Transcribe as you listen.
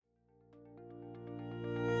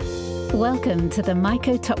Welcome to the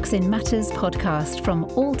Mycotoxin Matters podcast from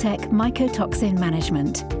Alltech Mycotoxin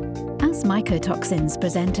Management. As mycotoxins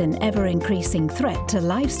present an ever-increasing threat to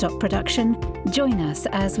livestock production, join us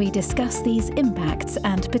as we discuss these impacts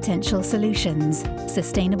and potential solutions,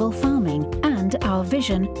 sustainable farming, and our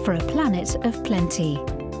vision for a planet of plenty.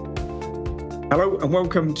 Hello and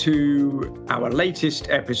welcome to our latest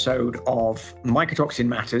episode of Mycotoxin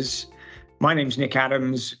Matters. My name's Nick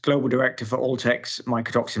Adams, Global Director for Alltech's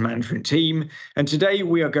Mycotoxin Management team. And today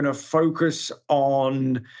we are going to focus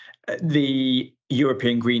on the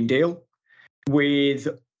European Green Deal with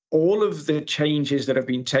all of the changes that have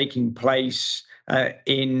been taking place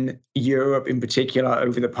in Europe in particular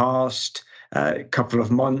over the past couple of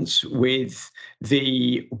months with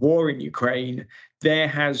the war in Ukraine. There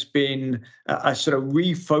has been a sort of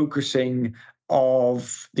refocusing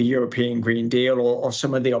of the European Green Deal or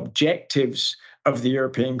some of the objectives of the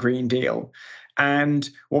European Green Deal. And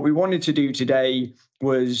what we wanted to do today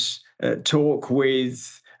was talk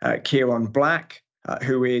with Kieron Black,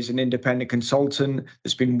 who is an independent consultant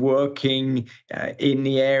that's been working in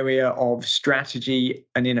the area of strategy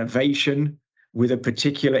and innovation with a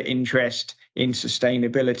particular interest in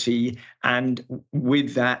sustainability, and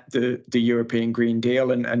with that, the European Green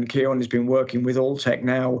Deal. And Kieron has been working with Alltech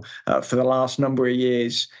now for the last number of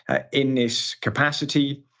years in this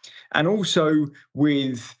capacity. And also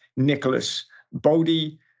with Nicholas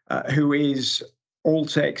Bode, who is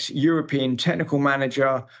Alltech's European Technical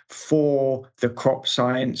Manager for the Crop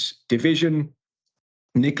Science Division.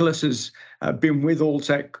 Nicholas has been with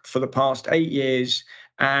Alltech for the past 8 years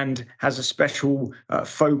and has a special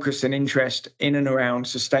focus and interest in and around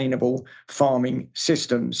sustainable farming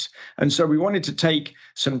systems. And so we wanted to take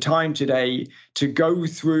some time today to go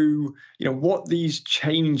through, what these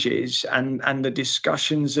changes and the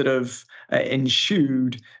discussions that have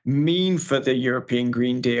ensued mean for the European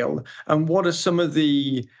Green Deal, and what are some of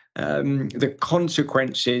the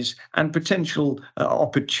consequences and potential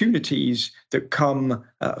opportunities that come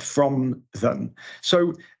from them.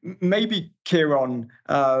 So maybe, Kieron,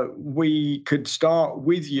 we could start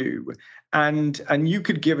with you, and you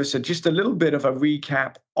could give us just a little bit of a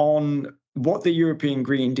recap on what the European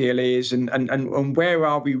Green Deal is and where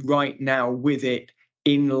are we right now with it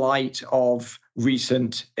in light of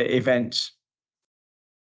recent events.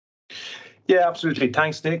 Yeah, absolutely.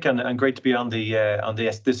 Thanks, Nick, and great to be on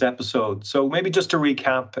this episode. So maybe just to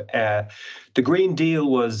recap, the Green Deal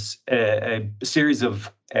was a series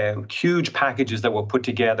of huge packages that were put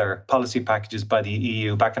together, policy packages by the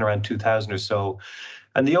EU back in around 2000 or so.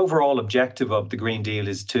 And the overall objective of the Green Deal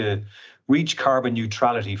is to reach carbon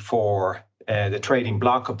neutrality for the trading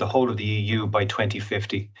bloc of the whole of the EU by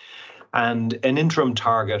 2050. And an interim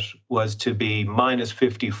target was to be minus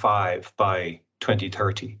 55 by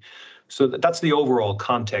 2030. So that's the overall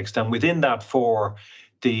context. And within that, for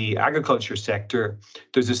the agriculture sector,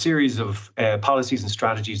 there's a series of policies and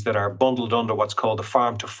strategies that are bundled under what's called the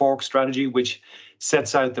Farm to Fork strategy, which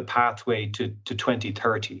sets out the pathway to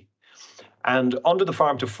 2030. And under the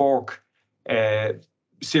Farm to Fork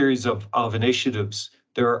series of initiatives,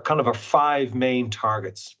 there are kind of 5 main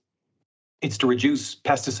targets. It's to reduce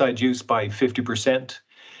pesticide use by 50%,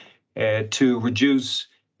 to reduce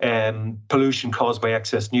pollution caused by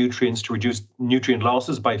excess nutrients, to reduce nutrient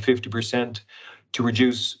losses by 50%, to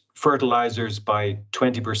reduce fertilizers by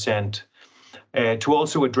 20%, to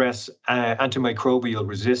also address antimicrobial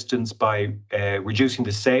resistance by reducing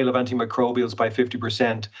the sale of antimicrobials by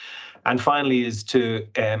 50%. And finally is to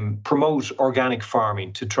promote organic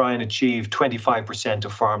farming, to try and achieve 25%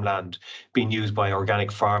 of farmland being used by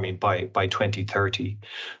organic farming by 2030.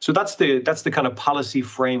 So that's the kind of policy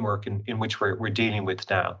framework in which we're dealing with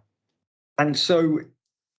now. And so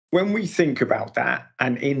when we think about that,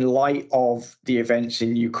 and in light of the events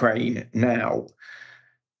in Ukraine now,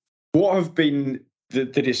 what have been the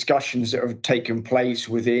discussions that have taken place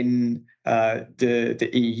within the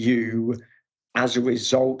EU as a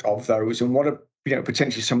result of those, and what are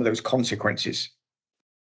potentially some of those consequences?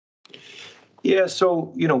 Yeah,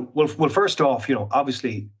 so well, first off,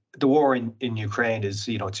 obviously the war in Ukraine is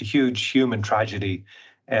it's a huge human tragedy,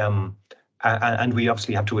 and we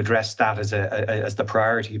obviously have to address that as the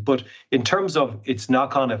priority. But in terms of its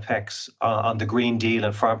knock-on effects on the Green Deal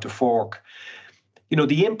and Farm to Fork,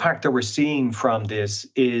 the impact that we're seeing from this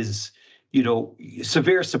is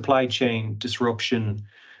severe supply chain disruption,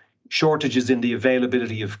 shortages in the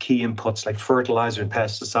availability of key inputs like fertilizer and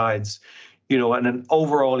pesticides, and an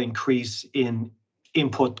overall increase in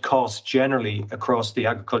input costs generally across the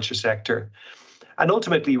agriculture sector. And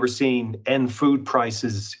ultimately, we're seeing end food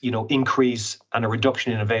prices, increase and a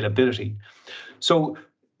reduction in availability. So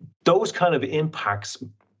those kind of impacts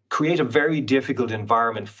create a very difficult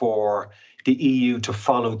environment for the EU to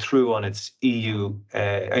follow through on its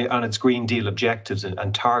on its Green Deal objectives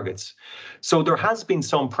and targets. So there has been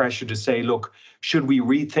some pressure to say, look, should we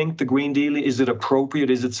rethink the Green Deal? Is it appropriate?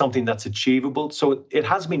 Is it something that's achievable? So it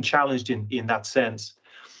has been challenged in that sense.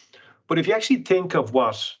 But if you actually think of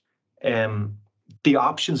what the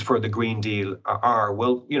options for the Green Deal are,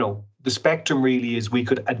 well, the spectrum really is we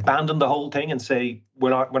could abandon the whole thing and say we're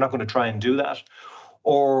not going to try and do that.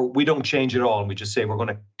 Or we don't change at all and we just say we're going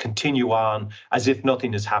to continue on as if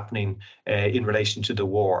nothing is happening in relation to the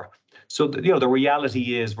war. So, the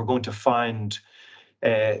reality is we're going to find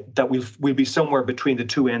that we'll be somewhere between the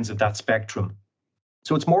two ends of that spectrum.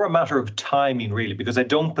 So it's more a matter of timing, really, because I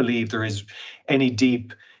don't believe there is any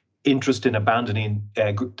deep interest in abandoning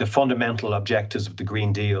the fundamental objectives of the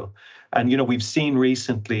Green Deal. And, we've seen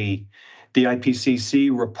recently the IPCC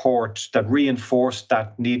report that reinforced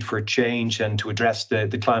that need for change and to address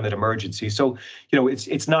the climate emergency. So,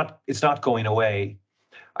 it's not going away.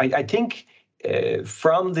 I think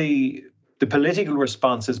from the political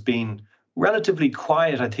response has been relatively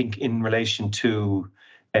quiet, I think, in relation to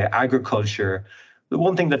agriculture. The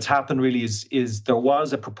one thing that's happened really is there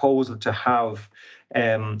was a proposal to have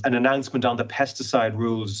an announcement on the pesticide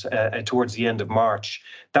rules towards the end of March.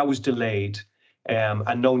 That was delayed.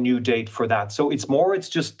 And no new date for that. So it's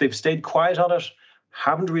just they've stayed quiet on it,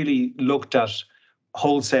 haven't really looked at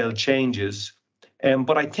wholesale changes.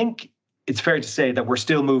 But I think it's fair to say that we're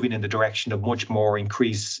still moving in the direction of much more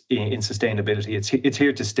increase in sustainability. It's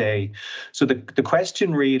here to stay. So the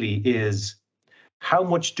question really is, how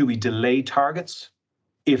much do we delay targets,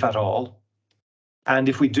 if at all? And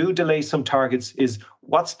if we do delay some targets,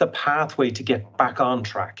 what's the pathway to get back on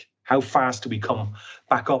track? How fast do we come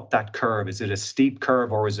back up that curve? Is it a steep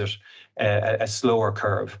curve or is it a slower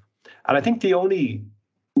curve? And I think the only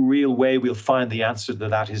real way we'll find the answer to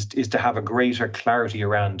that is to have a greater clarity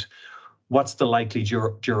around what's the likely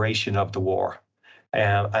duration of the war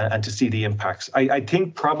and to see the impacts. I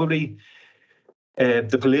think probably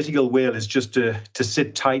the political will is just to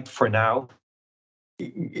sit tight for now.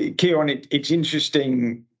 Kieran, it's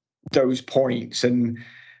interesting, those points and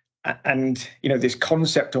this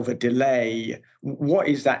concept of a delay. What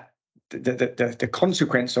is that the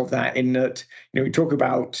consequence of that, in that we talk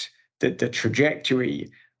about the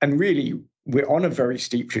trajectory, and really we're on a very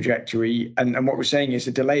steep trajectory, and what we're saying is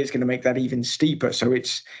a delay is going to make that even steeper. So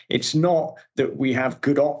it's not that we have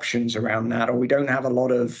good options around that, or we don't have a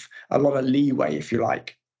lot of leeway, if you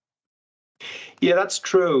like. Yeah, that's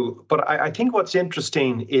true. But I think what's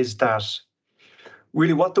interesting is that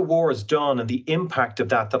really what the war has done and the impact of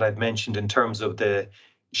that I've mentioned in terms of the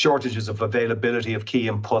shortages of availability of key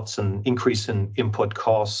inputs and increase in input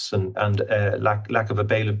costs and lack of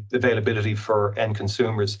availability for end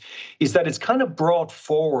consumers, is that it's kind of brought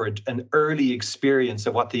forward an early experience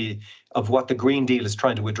of what the Green Deal is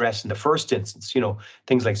trying to address in the first instance,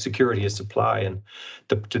 things like security of supply and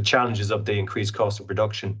the challenges of the increased cost of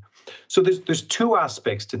production. So there's two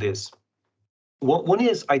aspects to this. One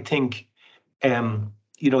is, I think,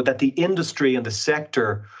 that the industry and the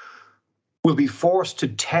sector will be forced to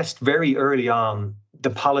test very early on the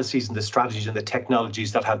policies and the strategies and the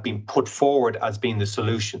technologies that have been put forward as being the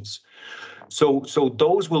solutions. So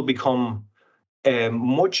those will become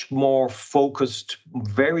much more focused,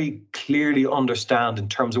 very clearly understand in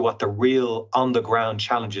terms of what the real on-the-ground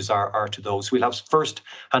challenges are to those. We'll have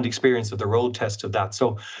first-hand experience of the road test of that.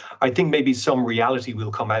 So I think maybe some reality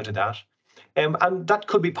will come out of that. And that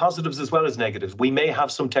could be positives as well as negatives. We may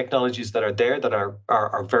have some technologies that are there that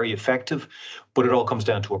are very effective, but it all comes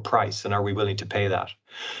down to a price, and are we willing to pay that?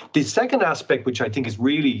 The second aspect, which I think is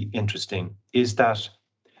really interesting, is that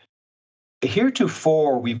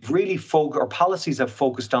heretofore we've really our policies have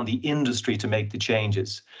focused on the industry to make the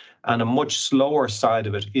changes, and a much slower side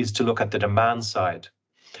of it is to look at the demand side.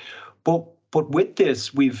 But with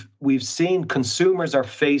this, we've seen consumers are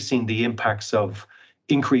facing the impacts of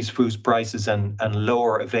increased food prices and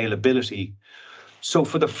lower availability. So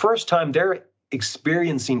for the first time, they're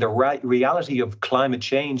experiencing the reality of climate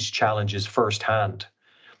change challenges firsthand.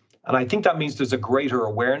 And I think that means there's a greater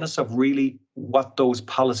awareness of really what those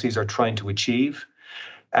policies are trying to achieve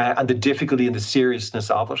and the difficulty and the seriousness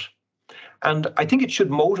of it. And I think it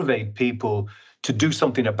should motivate people to do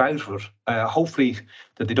something about it, hopefully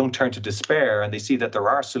that they don't turn to despair and they see that there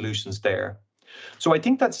are solutions there. So I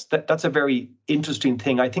think that's a very interesting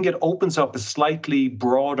thing. I think it opens up a slightly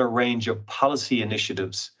broader range of policy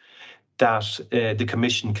initiatives that the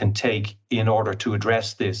Commission can take in order to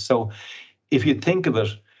address this. So if you think of it,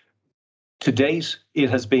 to date, it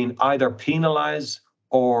has been either penalise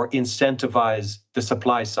or incentivise the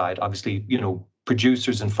supply side. Obviously,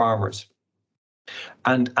 producers and farmers,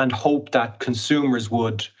 and hope that consumers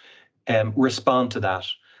would respond to that.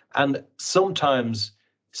 And sometimes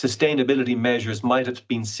sustainability measures might have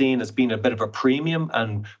been seen as being a bit of a premium,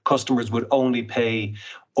 and customers would only pay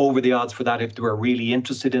over the odds for that if they were really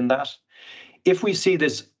interested in that. If we see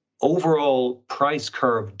this overall price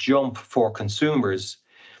curve jump for consumers,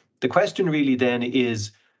 the question really then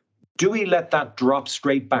is, do we let that drop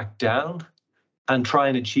straight back down and try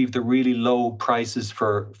and achieve the really low prices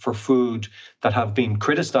for food that have been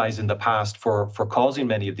criticized in the past for causing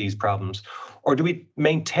many of these problems? Or do we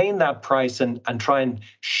maintain that price and try and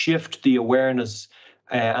shift the awareness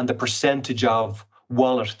and the percentage of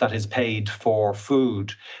wallet that is paid for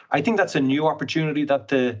food? I think that's a new opportunity that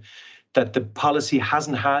the policy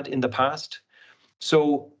hasn't had in the past.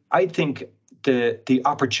 So I think the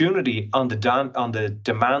opportunity on the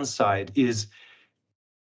demand side is,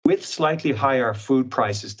 with slightly higher food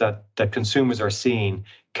prices that consumers are seeing,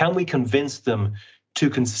 can we convince them to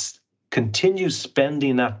continue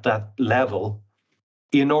spending at that level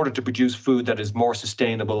in order to produce food that is more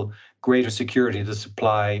sustainable, greater security of the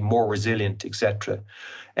supply, more resilient, etc.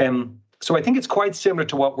 So I think it's quite similar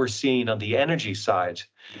to what we're seeing on the energy side,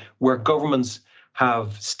 where governments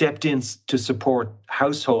have stepped in to support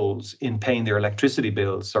households in paying their electricity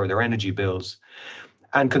bills or their energy bills.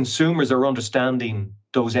 And consumers are understanding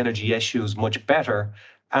those energy issues much better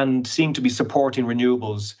and seem to be supporting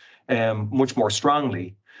renewables much more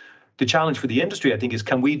strongly. The challenge for the industry, I think, is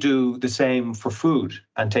can we do the same for food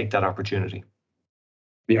and take that opportunity?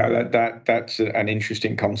 Yeah, that's an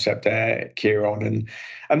interesting concept there, Kieran,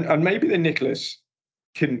 and maybe then Nicholas,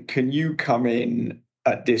 can you come in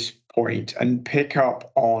at this point and pick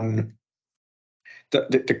up on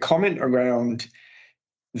the comment around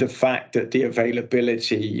the fact that the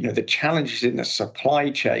availability, the challenges in the supply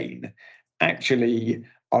chain actually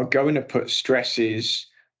are going to put stresses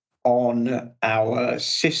on our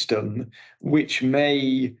system, which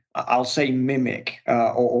may, I'll say, mimic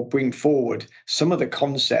or bring forward some of the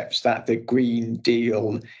concepts that the Green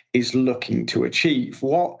Deal is looking to achieve.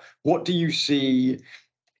 What do you see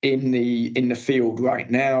in the field right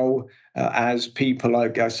now as people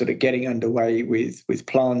are sort of getting underway with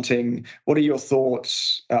planting? What are your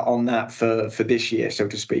thoughts on that for this year, so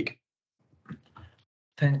to speak?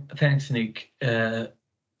 Thanks, Nick.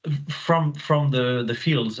 From the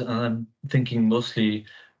fields, and I'm thinking mostly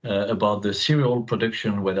about the cereal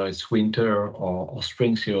production, whether it's winter or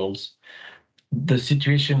spring cereals, the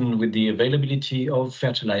situation with the availability of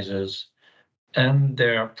fertilizers and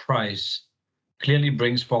their price clearly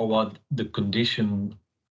brings forward the condition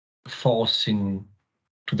forcing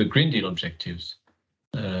to the Green Deal objectives.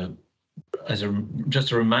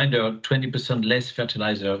 Just a reminder, 20% less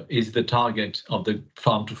fertilizer is the target of the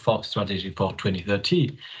Farm to Fork strategy for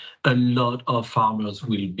 2030. A lot of farmers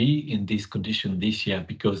will be in this condition this year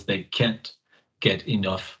because they can't get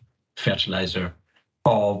enough fertilizer,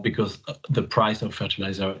 or because the price of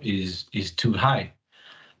fertilizer is too high.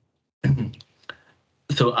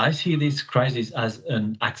 So I see this crisis as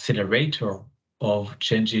an accelerator of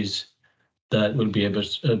changes that will be able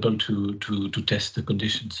to test the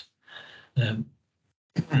conditions.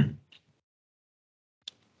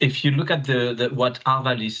 If you look at what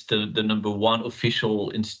Arvalis, the number one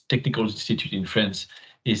official technical institute in France,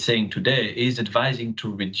 is saying today, is advising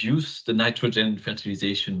to reduce the nitrogen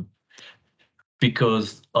fertilization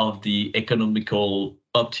because of the economical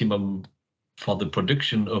optimum for the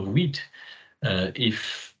production of wheat.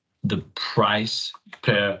 If the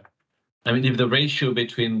ratio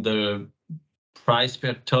between the price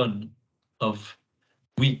per ton of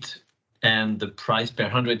wheat and the price per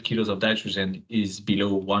 100 kilos of nitrogen is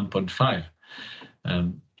below 1.5.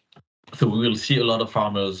 So we will see a lot of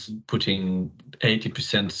farmers putting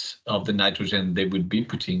 80% of the nitrogen they would be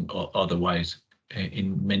putting otherwise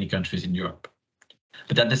in many countries in Europe.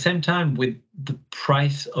 But at the same time, with the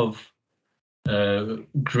price of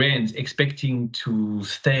grains expecting to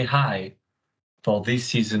stay high for this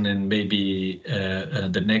season and maybe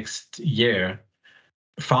the next year,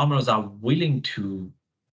 farmers are willing to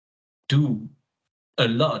do a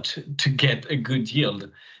lot to get a good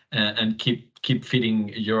yield and keep feeding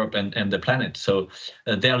Europe and the planet. So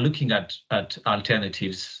they are looking at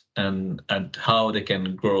alternatives and how they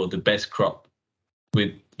can grow the best crop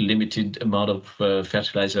with limited amount of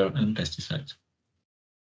fertilizer and pesticides.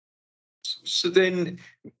 So then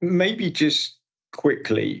maybe just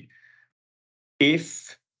quickly,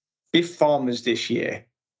 if farmers this year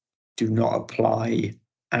do not apply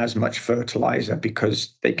as much fertilizer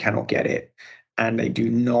because they cannot get it, and they do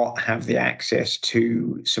not have the access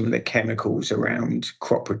to some of the chemicals around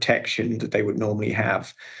crop protection that they would normally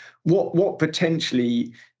have, What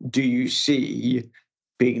potentially do you see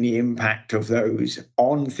being the impact of those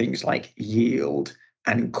on things like yield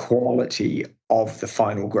and quality of the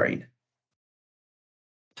final grain?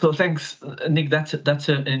 So thanks, Nick. That's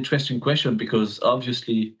an interesting question, because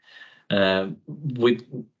obviously, with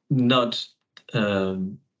not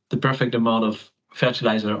the perfect amount of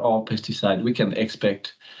fertilizer or pesticide, we can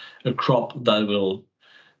expect a crop that will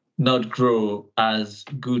not grow as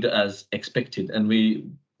good as expected, and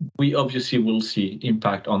we obviously will see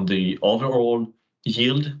impact on the overall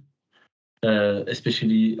yield,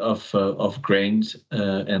 especially of grains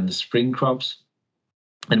and the spring crops.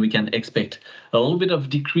 And we can expect a little bit of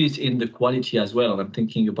decrease in the quality as well. I'm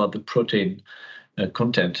thinking about the protein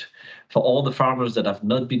content for all the farmers that have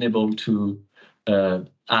not been able to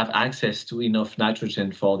have access to enough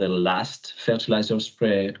nitrogen for their last fertilizer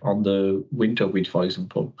spray on the winter wheat, for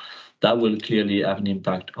example. That will clearly have an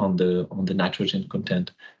impact on the nitrogen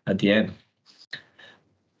content at the end.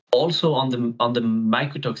 Also on the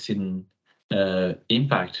mycotoxin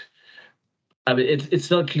impact. I mean,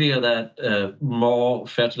 it's not clear that more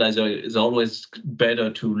fertilizer is always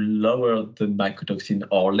better to lower the mycotoxin,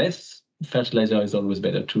 or less fertilizer is always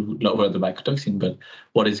better to lower the mycotoxin. But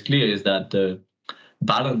what is clear is that the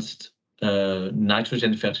balanced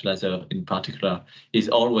nitrogen fertilizer in particular is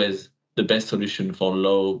always the best solution for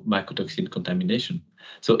low mycotoxin contamination.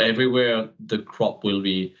 So everywhere the crop will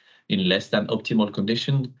be in less than optimal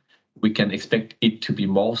condition, we can expect it to be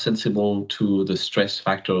more sensible to the stress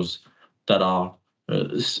factors that are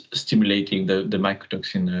stimulating the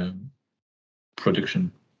mycotoxin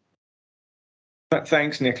production.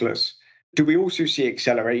 Thanks, Nicholas. Do we also see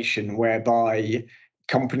acceleration whereby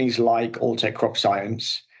companies like Alltech Crop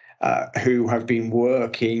Science, who have been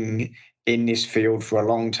working in this field for a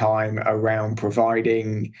long time around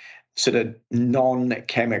providing sort of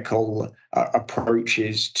non-chemical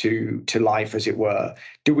approaches to life, as it were,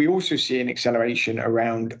 do we also see an acceleration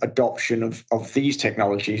around adoption of these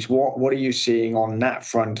technologies? What are you seeing on that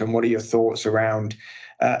front, and what are your thoughts around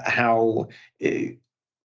how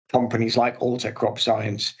companies like Alltech Crop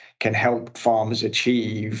Science can help farmers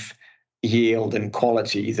achieve yield and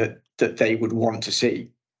quality that they would want to see?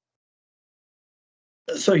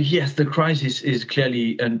 So yes, the crisis is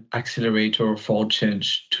clearly an accelerator for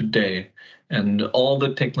change today, and all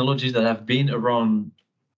the technologies that have been around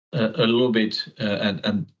a little bit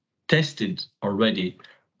and tested already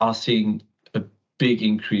are seeing a big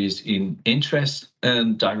increase in interest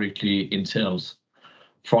and directly in sales.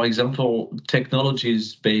 For example,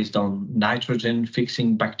 technologies based on nitrogen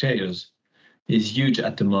fixing bacteria is huge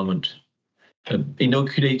at the moment.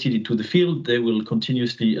 Inoculated into the field, they will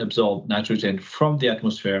continuously absorb nitrogen from the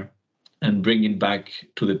atmosphere and bring it back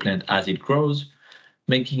to the plant as it grows,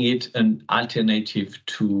 making it an alternative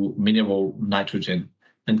to mineral nitrogen,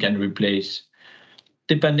 and can replace,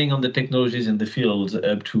 depending on the technologies in the field,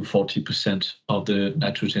 up to 40% of the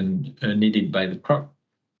nitrogen needed by the crop.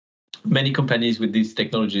 Many companies with these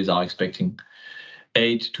technologies are expecting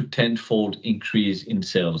 8 to 10-fold increase in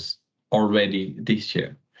sales already this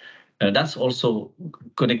year. That's also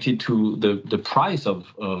connected to the price of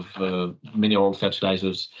mineral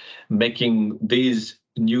fertilizers, making these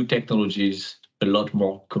new technologies a lot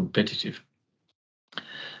more competitive.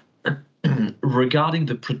 Regarding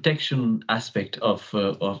the protection aspect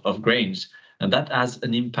of grains, and that has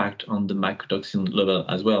an impact on the mycotoxin level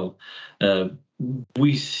as well.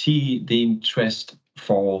 We see the interest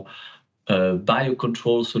for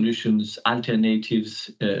biocontrol solutions, alternatives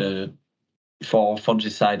for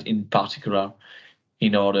fungicide in particular,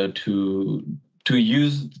 in order to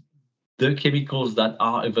use the chemicals that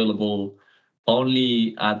are available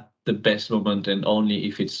only at the best moment and only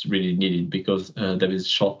if it's really needed, because there is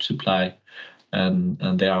short supply and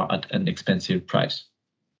they are at an expensive price.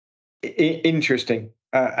 Interesting.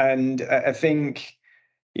 And I think,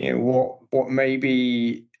 what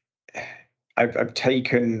maybe I've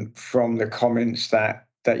taken from the comments that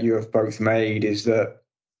you have both made is that,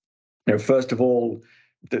 first of all,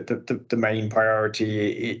 the main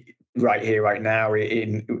priority right here, right now,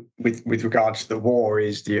 with regards to the war,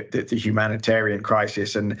 is the humanitarian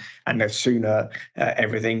crisis, and the sooner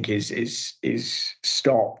everything is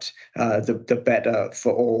stopped, the better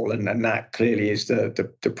for all, and that clearly is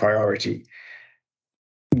the priority.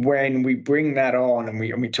 When we bring that on and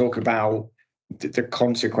we talk about the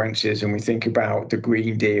consequences, and we think about the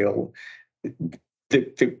Green Deal,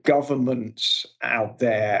 the governments out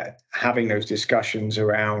there having those discussions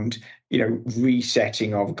around,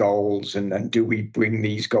 resetting of goals, and do we bring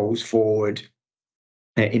these goals forward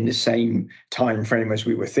in the same time frame as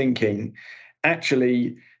we were thinking?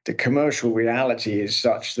 Actually, the commercial reality is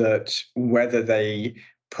such that whether they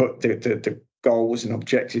put the goals and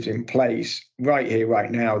objectives in place, right here,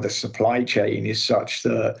 right now, the supply chain is such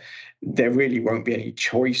that there really won't be any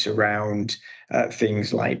choice around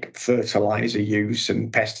things like fertilizer use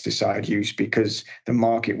and pesticide use, because the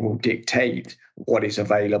market will dictate what is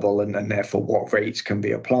available and therefore what rates can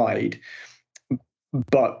be applied.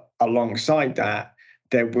 But alongside that,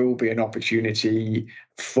 there will be an opportunity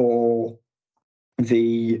for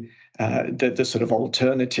the sort of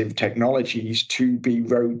alternative technologies to be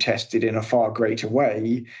road tested in a far greater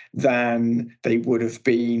way than they would have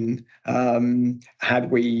been had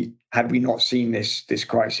we not seen this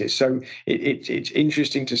crisis. So it's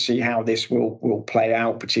interesting to see how this will play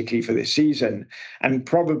out, particularly for this season. And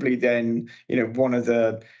probably then, one of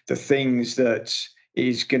the things that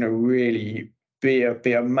is going to really be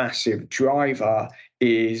a massive driver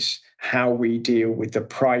is how we deal with the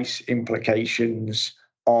price implications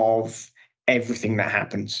of everything that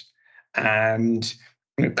happens. And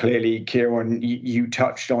clearly, Kieran, you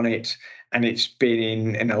touched on it, and it's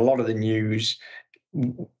been in a lot of the news.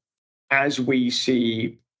 As we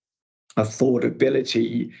see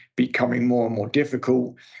affordability becoming more and more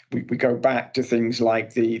difficult, we go back to things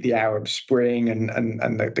like the Arab Spring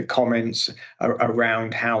and the comments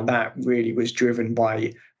around how that really was driven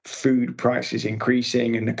by food prices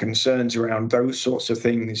increasing and the concerns around those sorts of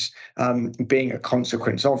things being a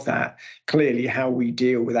consequence of that. Clearly, how we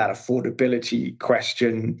deal with that affordability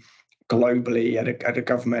question globally at a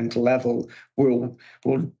governmental level will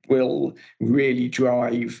really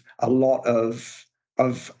drive a lot of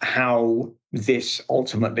how this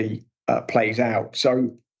ultimately plays out.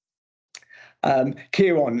 So,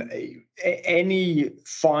 Kieran, any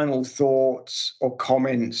final thoughts or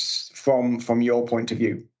comments from your point of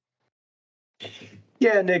view?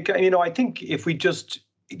 Yeah, Nick, I think if we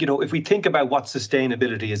think about what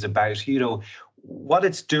sustainability is about, what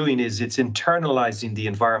it's doing is it's internalizing the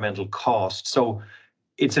environmental cost. So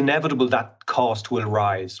it's inevitable that cost will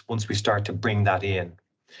rise once we start to bring that in.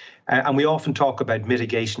 And we often talk about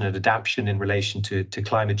mitigation and adaptation in relation to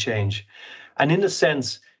climate change. And in a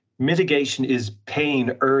sense, mitigation is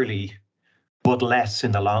paying early, but less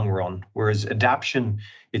in the long run. Whereas adaptation,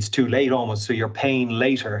 it's too late almost. So you're paying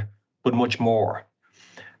later, but much more.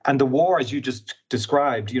 And the war, as you just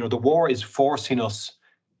described, the war is forcing us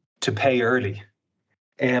to pay early.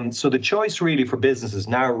 And so the choice really for businesses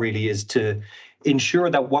now really is to ensure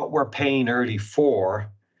that what we're paying early for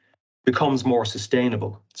becomes more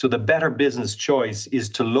sustainable. So the better business choice is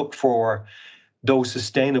to look for those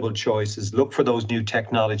sustainable choices, look for those new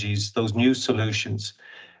technologies, those new solutions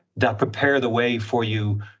that prepare the way for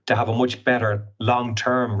you to have a much better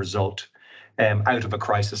long-term result out of a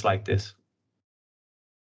crisis like this.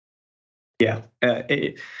 Yeah,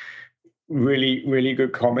 really, really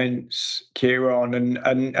good comments, Kieran.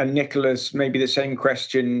 And Nicholas, maybe the same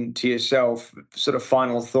question to yourself, sort of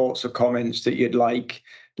final thoughts or comments that you'd like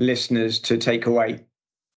listeners to take away.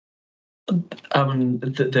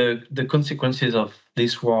 The consequences of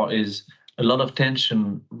this war is a lot of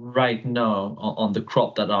tension right now on the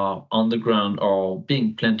crop that are on the ground or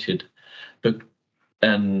being planted,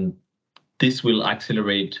 and this will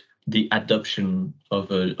accelerate the adoption of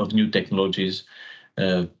new technologies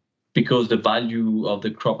because the value of the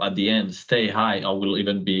crop at the end stay high or will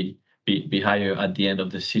even be higher at the end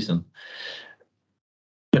of the season.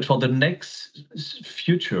 But for the next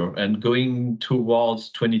future and going towards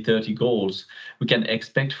 2030 goals, we can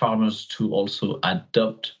expect farmers to also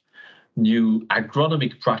adopt new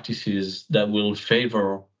agronomic practices that will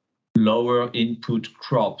favor lower input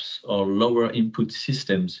crops or lower input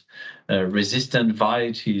systems, resistant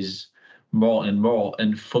varieties more and more,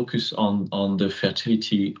 and focus on the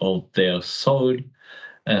fertility of their soil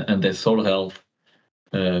and their soil health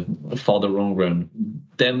for the long run.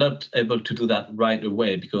 They're not able to do that right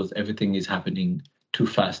away because everything is happening too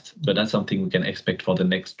fast, but that's something we can expect for the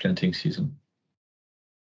next planting season.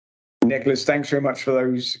 Nicholas, thanks very much for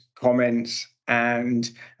those comments,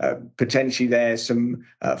 and potentially there's some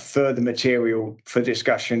further material for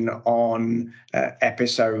discussion on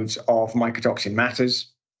episodes of Mycotoxin Matters.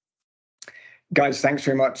 Guys, thanks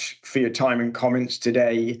very much for your time and comments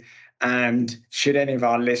today. And should any of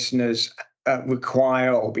our listeners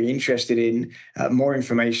require or be interested in more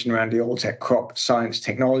information around the Alltech crop science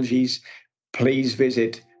technologies, please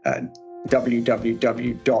visit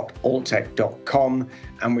www.alltech.com,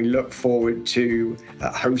 and we look forward to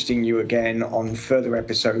hosting you again on further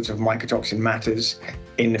episodes of Mycotoxin Matters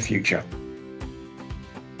in the future.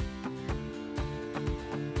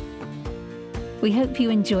 We hope you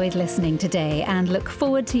enjoyed listening today and look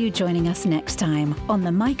forward to you joining us next time on the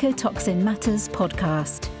Mycotoxin Matters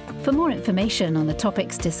podcast. For more information on the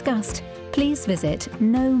topics discussed, please visit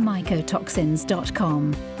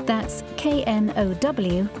knowmycotoxins.com. That's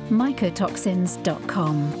KNOW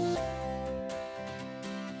mycotoxins.com.